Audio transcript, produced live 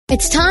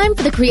It's time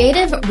for the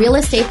Creative Real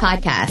Estate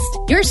Podcast,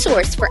 your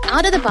source for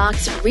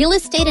out-of-the-box real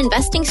estate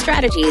investing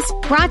strategies,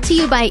 brought to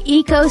you by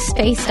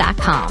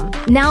ecospace.com.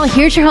 Now,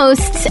 here's your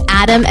hosts,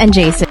 Adam and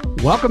Jason.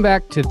 Welcome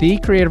back to the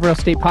Creative Real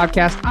Estate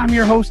Podcast. I'm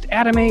your host,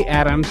 Adam A.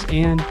 Adams,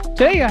 and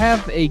today I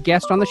have a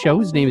guest on the show.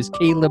 His name is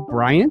Caleb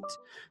Bryant.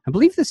 I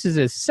believe this is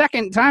his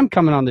second time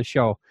coming on the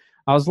show.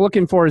 I was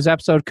looking for his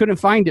episode, couldn't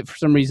find it for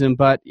some reason,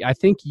 but I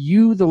think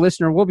you, the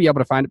listener, will be able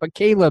to find it. But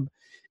Caleb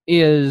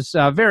is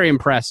very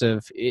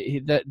impressive.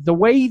 The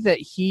way that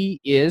he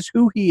is,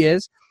 who he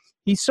is,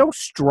 he's so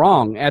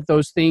strong at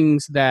those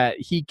things that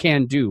he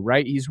can do,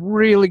 right? He's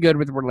really good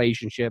with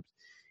relationships.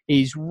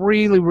 He's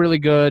really, really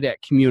good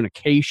at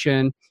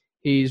communication.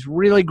 He's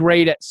really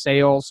great at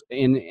sales.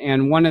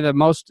 And one of the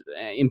most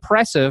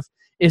impressive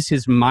is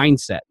his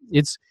mindset.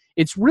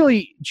 It's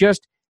really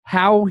just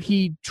how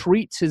he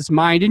treats his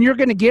mind. And you're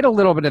going to get a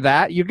little bit of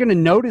that. You're going to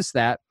notice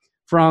that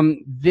from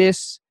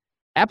this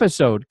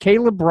episode.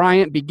 Caleb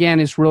Bryant began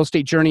his real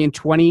estate journey in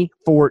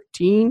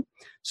 2014,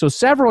 so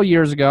several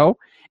years ago,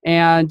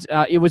 and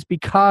it was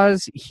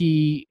because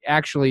he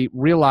actually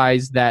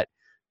realized that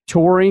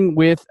touring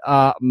with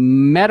a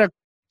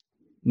metalcore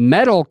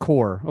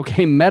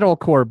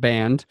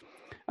band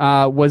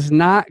was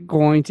not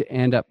going to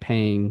end up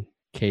paying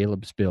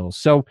Caleb's bills.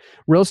 So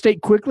real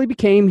estate quickly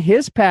became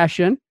his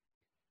passion,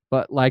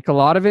 but like a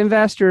lot of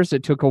investors,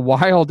 it took a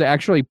while to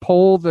actually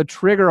pull the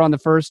trigger on the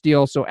first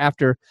deal. So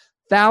after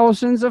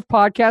thousands of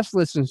podcasts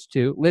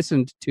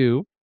listened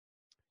to,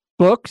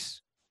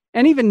 books,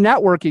 and even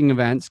networking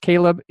events,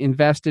 Caleb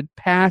invested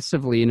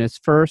passively in his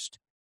first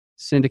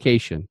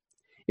syndication.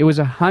 It was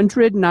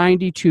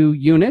 192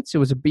 units. It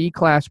was a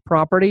B-class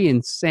property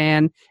in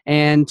San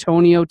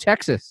Antonio,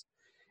 Texas.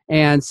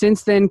 And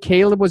since then,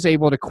 Caleb was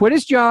able to quit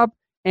his job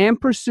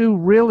and pursue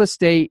real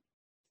estate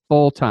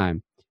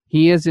full-time.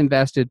 He has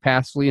invested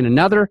passively in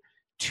another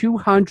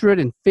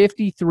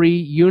 253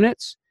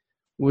 units,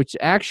 which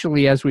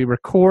actually, as we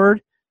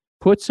record,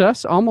 puts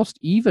us almost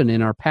even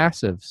in our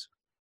passives.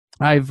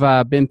 I've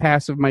been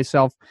passive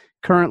myself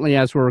currently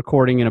as we're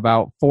recording in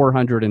about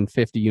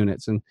 450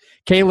 units, and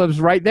Caleb's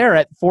right there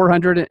at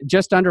 400,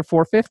 just under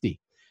 450.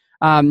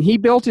 He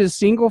built his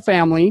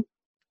single-family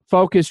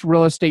focused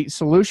real estate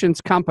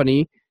solutions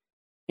company,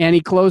 and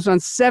he closed on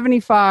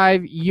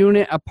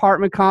 75-unit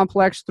apartment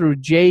complex through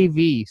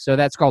JV, so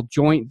that's called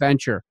joint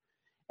venture,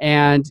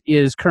 and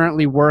is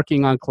currently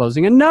working on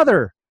closing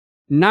another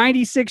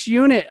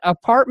 96-unit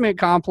apartment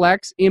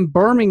complex in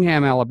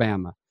Birmingham,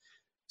 Alabama.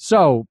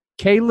 So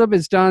Caleb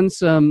has done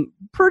some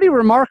pretty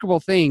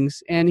remarkable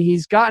things, and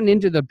he's gotten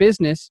into the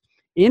business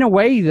in a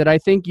way that I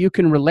think you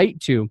can relate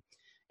to.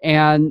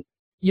 And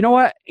you know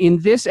what?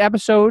 In this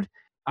episode,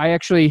 I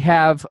actually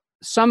have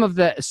some of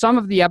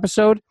the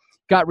episode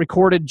got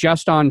recorded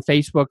just on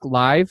Facebook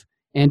Live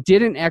and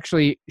didn't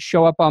actually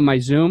show up on my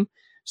Zoom.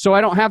 So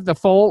I don't have the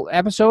full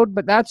episode,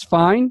 but that's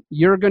fine.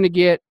 You're going to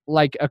get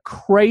like a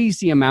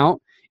crazy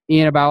amount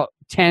in about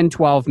 10,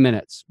 12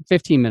 minutes,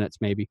 15 minutes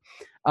maybe,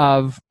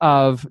 of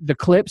the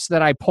clips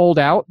that I pulled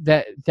out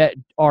that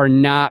are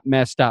not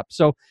messed up.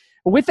 So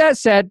with that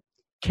said,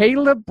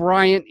 Caleb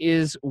Bryant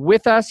is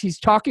with us. He's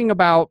talking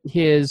about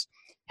his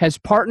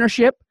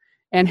partnership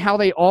and how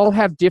they all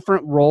have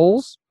different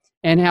roles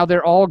and how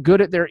they're all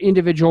good at their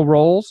individual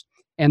roles.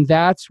 And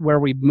that's where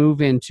we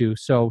move into.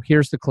 So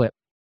here's the clip.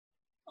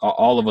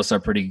 All of us are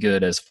pretty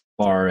good as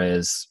far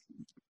as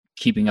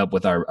keeping up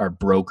with our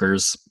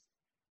brokers.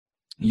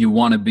 You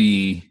want to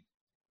be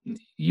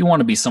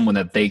someone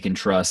that they can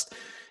trust,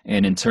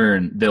 and in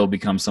turn they'll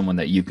become someone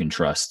that you can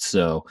trust.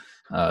 So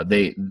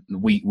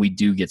we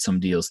do get some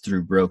deals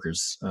through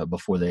brokers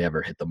before they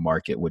ever hit the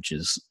market, which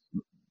is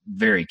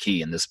very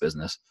key in this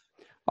business.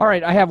 All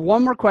right, I have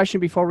one more question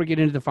before we get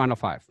into the final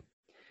five,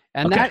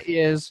 and that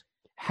is,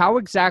 how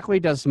exactly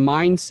does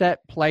mindset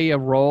play a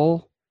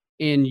role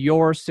in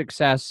your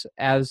success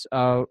as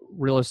a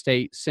real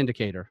estate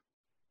syndicator?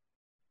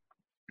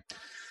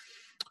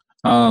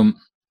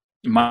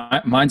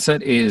 My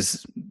mindset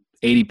is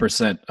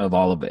 80% of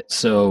all of it.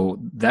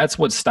 So that's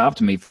what stopped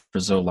me for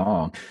so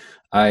long.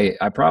 I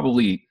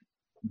probably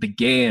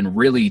began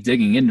really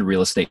digging into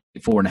real estate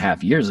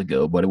 4.5 years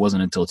ago, but it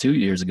wasn't until 2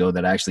 years ago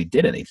that I actually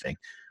did anything.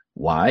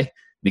 Why?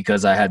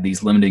 Because I had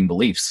these limiting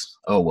beliefs.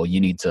 Oh, well, you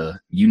need to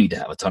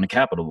have a ton of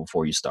capital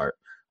before you start.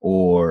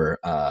 Or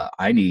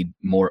I need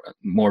more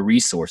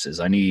resources.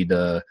 I need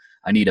a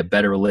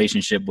better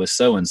relationship with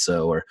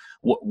so-and-so, or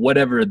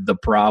whatever the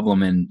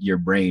problem in your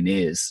brain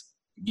is.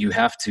 You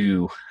have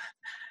to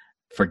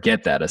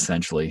forget that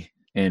essentially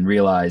and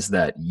realize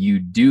that you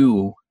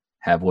do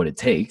have what it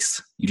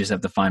takes. You just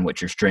have to find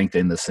what your strength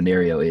in the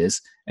scenario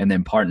is and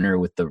then partner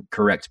with the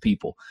correct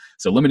people.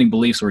 So limiting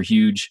beliefs were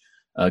huge,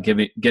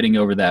 getting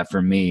over that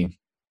for me.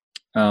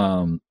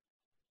 And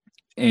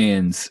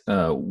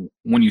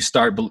when you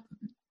start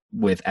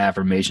with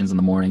affirmations in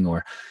the morning,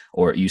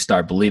 or you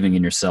start believing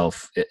in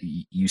yourself,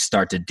 you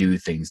start to do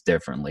things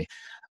differently.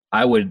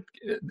 I would,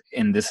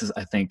 and this is,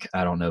 I think,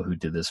 I don't know who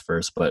did this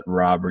first, but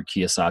Robert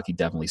Kiyosaki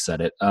definitely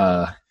said it.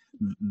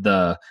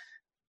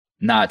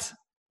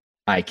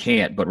 I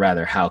can't, but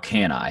rather how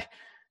can I?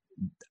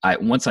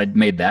 Once I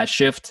made that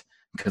shift,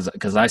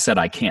 because I said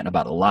I can't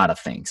about a lot of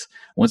things.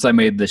 Once I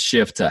made the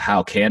shift to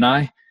how can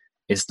I,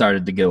 it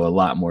started to go a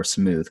lot more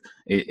smooth.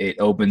 It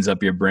opens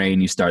up your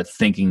brain. You start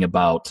thinking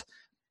about,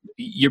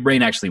 your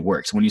brain actually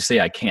works. When you say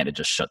I can't, it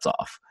just shuts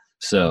off.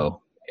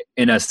 So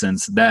in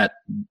essence,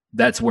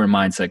 that's where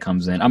mindset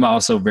comes in. I'm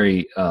also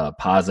very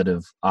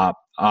positive,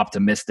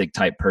 optimistic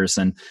type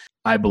person.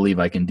 I believe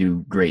I can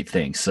do great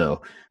things.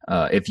 So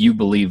if you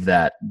believe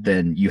that,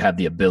 then you have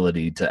the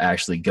ability to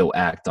actually go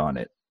act on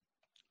it.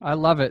 I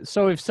love it.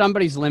 So if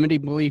somebody's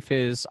limiting belief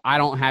is, I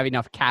don't have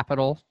enough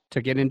capital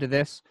to get into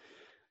this,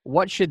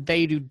 what should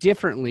they do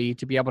differently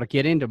to be able to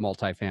get into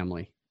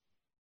multifamily?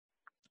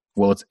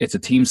 Well, it's a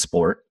team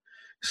sport.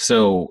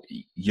 So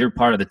your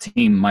part of the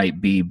team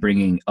might be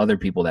bringing other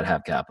people that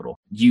have capital.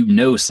 You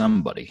know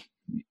somebody.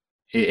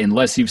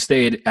 Unless you've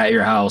stayed at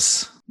your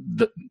house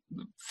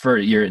for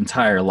your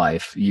entire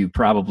life, you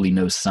probably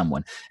know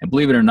someone. And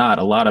believe it or not,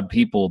 a lot of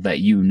people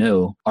that you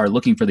know are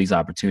looking for these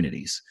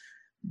opportunities.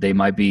 They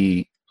might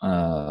be,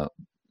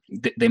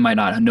 they might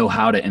not know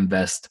how to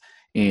invest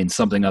in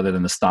something other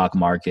than the stock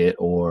market,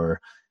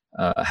 or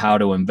how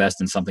to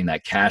invest in something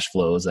that cash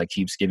flows, that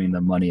keeps giving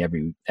them money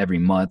every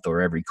month or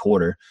every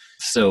quarter.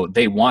 So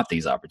they want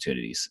these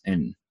opportunities,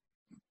 and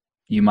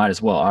you might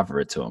as well offer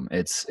it to them.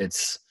 It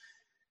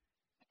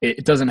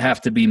doesn't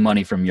have to be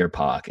money from your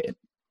pocket.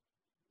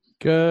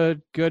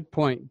 Good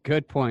point.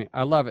 Good point.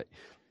 I love it.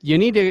 You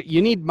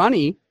need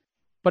money,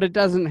 but it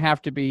doesn't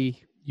have to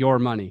be your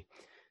money.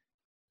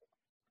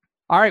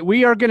 All right,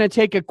 we are going to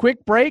take a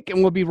quick break,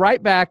 and we'll be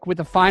right back with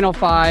the final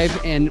five,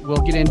 and we'll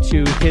get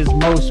into his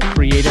most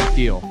creative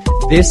deal.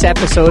 This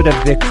episode of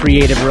the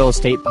Creative Real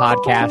Estate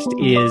Podcast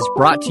is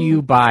brought to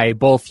you by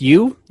both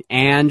you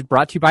and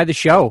brought to you by the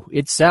show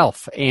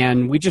itself.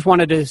 And we just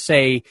wanted to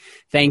say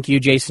thank you,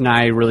 Jason.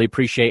 I really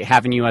appreciate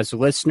having you as a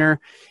listener.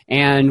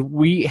 And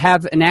we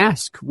have an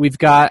ask. We've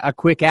got a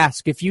quick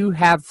ask. If you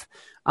have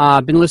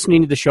been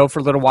listening to the show for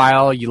a little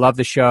while, you love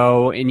the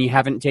show, and you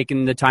haven't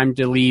taken the time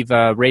to leave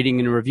a rating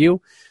and a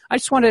review, I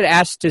just wanted to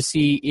ask to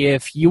see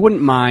if you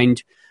wouldn't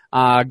mind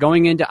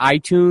going into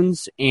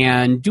iTunes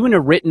and doing a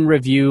written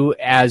review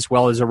as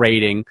well as a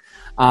rating.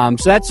 So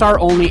that's our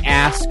only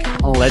ask.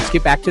 Let's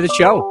get back to the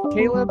show.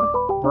 Caleb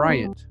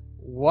Bryant,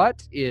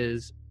 what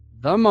is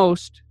the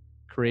most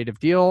creative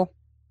deal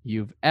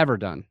you've ever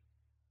done?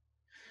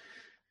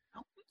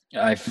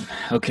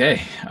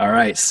 Okay. All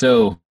right.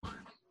 So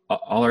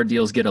all our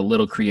deals get a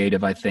little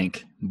creative, I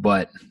think,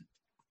 but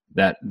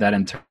that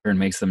in turn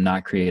makes them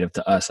not creative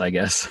to us, I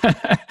guess.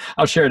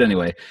 I'll share it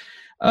anyway.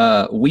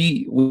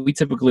 We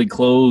typically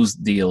close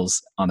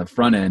deals on the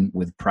front end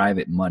with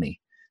private money.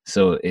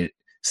 So it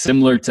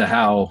similar to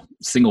how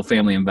single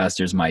family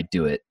investors might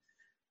do it,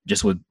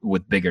 just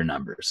with bigger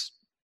numbers.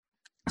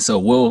 So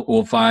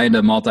we'll find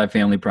a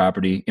multifamily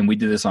property, and we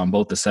do this on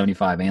both the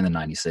 75 and the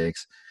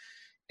 96,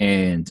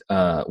 and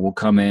we'll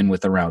come in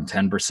with around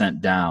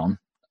 10% down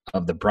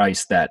of the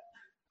price that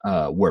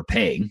we're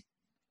paying,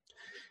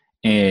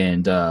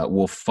 and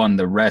we'll fund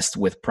the rest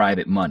with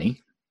private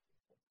money.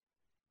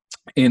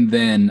 And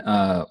then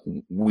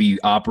we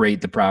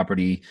operate the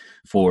property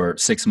for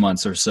 6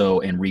 months or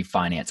so and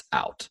refinance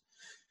out.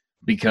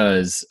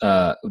 Because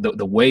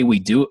the way we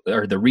do it,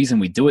 or the reason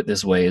we do it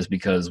this way, is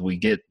because we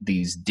get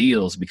these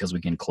deals because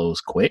we can close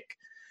quick.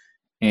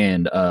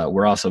 And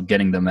we're also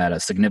getting them at a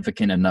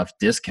significant enough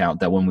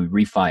discount that when we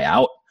refi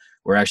out,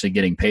 we're actually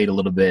getting paid a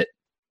little bit.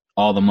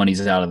 All the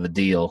money's out of the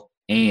deal,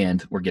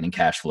 and we're getting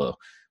cash flow.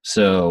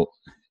 So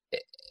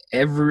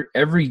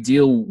every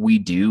deal we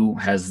do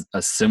has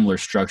a similar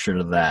structure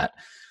to that,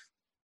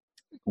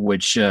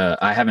 which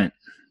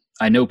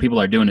I know people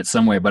are doing it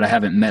some way, but I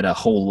haven't met a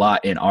whole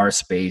lot in our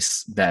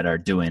space that are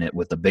doing it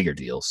with the bigger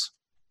deals.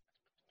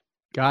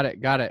 Got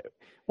it.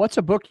 What's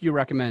a book you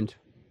recommend?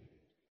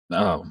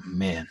 Oh,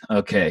 man.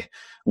 Okay.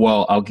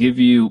 Well, I'll give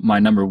you my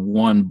number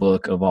one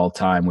book of all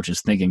time, which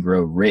is Think and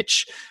Grow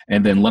Rich.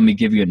 And then let me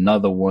give you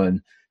another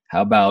one.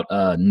 How about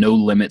No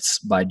Limits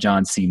by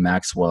John C.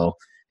 Maxwell?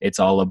 It's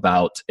all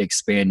about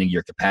expanding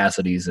your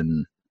capacities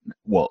in,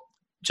 well,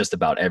 just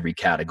about every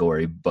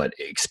category, but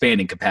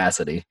expanding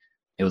capacity.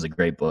 It was a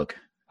great book.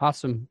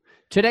 Awesome.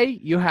 Today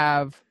you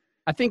have,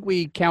 I think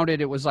we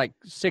counted, it was like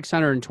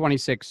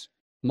 626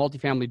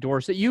 multifamily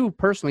doors that you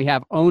personally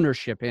have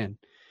ownership in.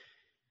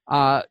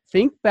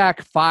 Think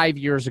back 5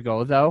 years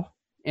ago, though,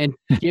 and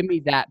give me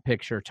that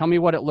picture. Tell me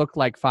what it looked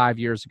like 5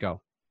 years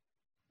ago.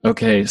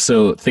 Okay,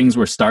 so things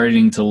were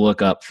starting to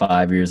look up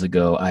 5 years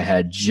ago. I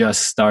had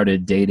just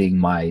started dating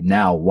my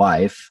now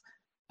wife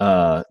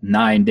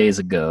 9 days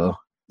ago.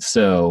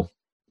 So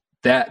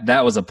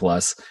that was a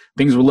plus.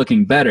 Things were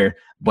looking better,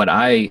 but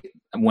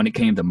when it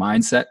came to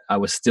mindset, I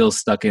was still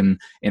stuck in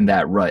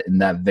that rut, in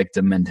that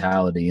victim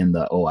mentality, in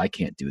the, I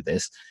can't do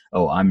this.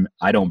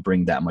 I don't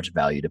bring that much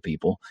value to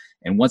people.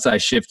 And once I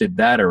shifted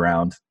that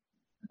around,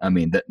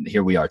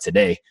 here we are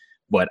today.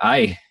 But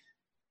I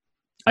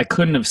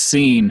couldn't have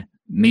seen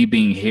me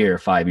being here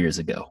 5 years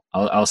ago.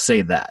 I'll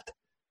say that.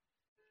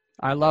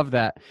 I love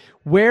that.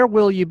 Where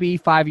will you be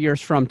 5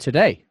 years from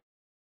today?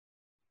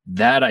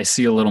 That I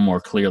see a little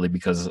more clearly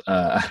because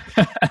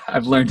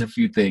I've learned a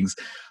few things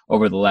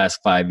over the last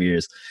 5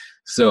 years.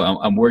 So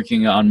I'm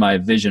working on my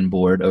vision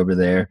board over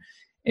there.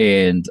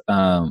 And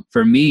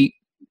for me,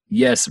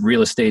 yes,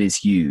 real estate is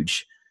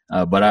huge,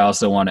 but I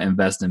also want to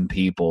invest in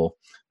people.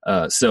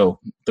 So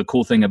the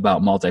cool thing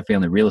about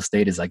multifamily real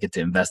estate is I get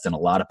to invest in a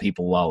lot of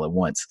people all at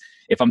once.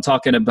 If I'm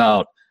talking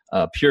about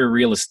pure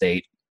real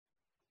estate,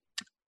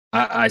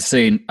 I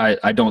say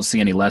I don't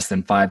see any less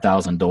than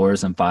 5,000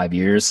 doors in 5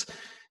 years.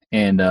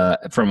 And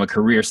from a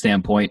career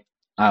standpoint,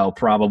 I'll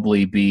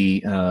probably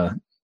be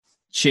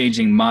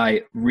changing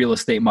my real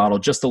estate model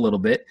just a little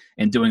bit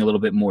and doing a little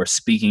bit more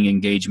speaking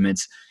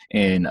engagements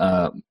and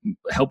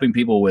helping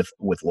people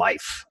with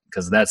life,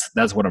 because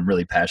that's what I'm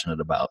really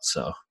passionate about.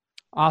 So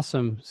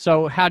awesome.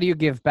 So how do you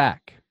give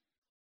back?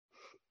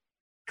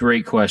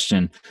 Great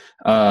question.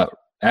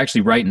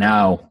 Actually, right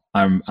now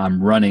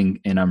I'm running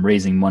and I'm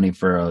raising money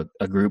for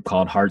a group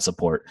called Heart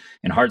Support,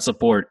 and Heart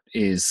Support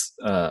is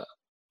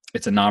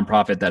it's a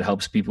nonprofit that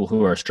helps people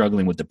who are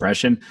struggling with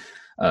depression.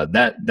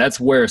 That's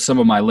where some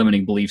of my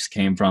limiting beliefs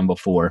came from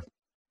before.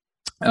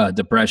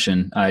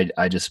 Depression,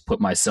 I just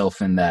put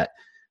myself in that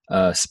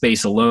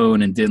space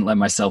alone and didn't let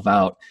myself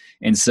out.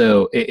 And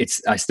so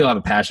I still have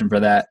a passion for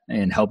that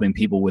and helping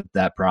people with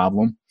that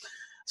problem.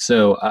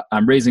 So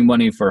I'm raising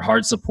money for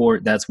Heart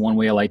Support. That's one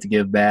way I like to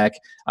give back.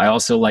 I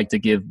also like to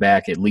give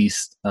back at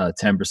least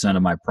 10%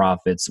 of my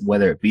profits,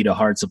 whether it be to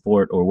Heart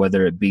Support or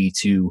whether it be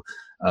to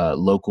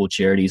local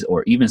charities,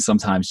 or even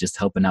sometimes just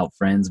helping out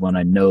friends when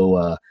I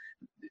know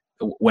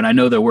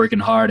they're working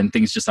hard and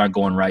things just aren't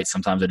going right.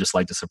 Sometimes I just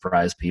like to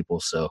surprise people.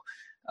 So,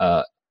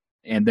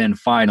 and then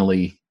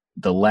finally,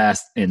 the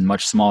last and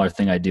much smaller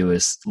thing I do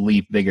is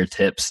leave bigger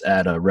tips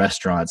at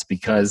restaurants,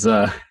 because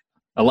a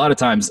lot of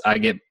times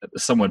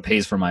someone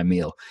pays for my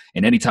meal.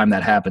 And anytime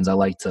that happens, I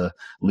like to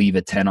leave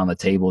a 10 on the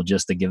table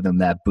just to give them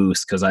that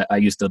boost, because I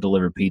used to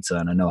deliver pizza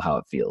and I know how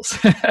it feels.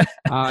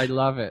 I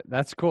love it.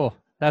 That's cool.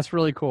 That's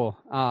really cool.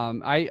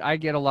 I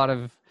get a lot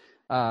of,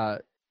 I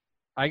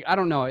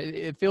don't know.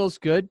 It feels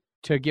good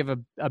to give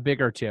a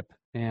bigger tip.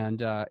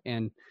 And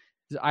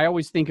I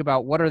always think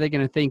about what are they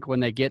going to think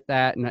when they get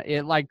that. And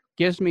it like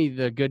gives me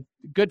the good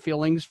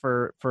feelings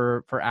for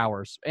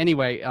hours.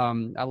 Anyway,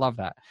 I love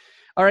that.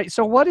 All right.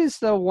 So what is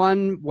the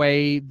one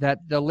way that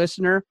the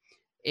listener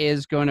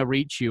is going to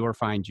reach you or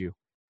find you?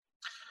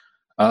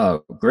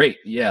 Great.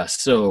 Yeah.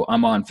 So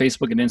I'm on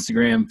Facebook and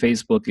Instagram.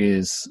 Facebook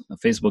is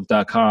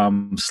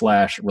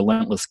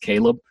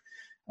facebook.com/relentlesscaleb.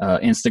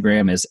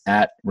 Instagram is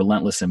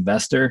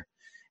 @relentlessinvestor.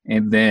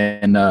 And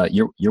then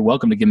you're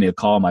welcome to give me a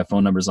call. My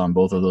phone number is on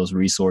both of those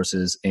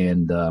resources.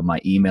 And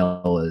my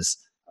email is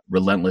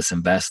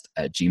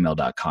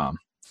relentlessinvest@gmail.com.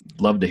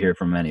 Love to hear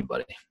from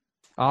anybody.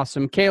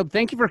 Awesome. Caleb,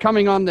 thank you for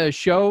coming on the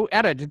show.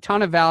 Added a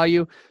ton of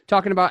value,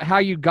 talking about how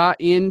you got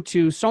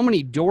into so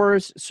many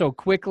doors so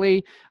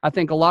quickly. I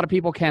think a lot of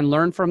people can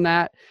learn from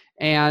that.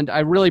 And I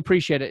really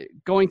appreciate it.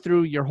 Going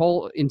through your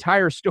whole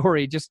entire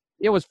story,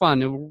 it was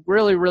fun. A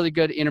really, really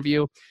good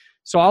interview.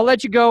 So I'll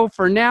let you go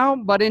for now.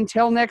 But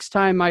until next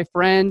time, my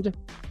friend,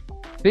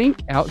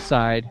 think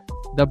outside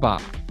the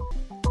box.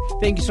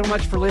 Thank you so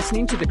much for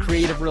listening to the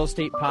Creative Real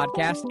Estate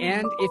Podcast.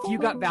 And if you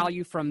got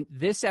value from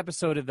this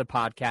episode of the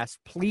podcast,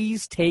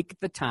 please take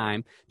the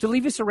time to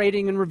leave us a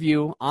rating and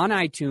review on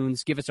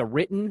iTunes. Give us a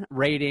written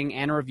rating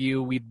and a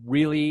review. We'd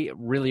really,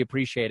 really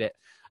appreciate it.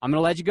 I'm going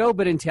to let you go,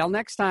 but until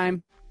next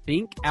time,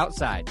 think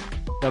outside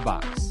the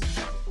box.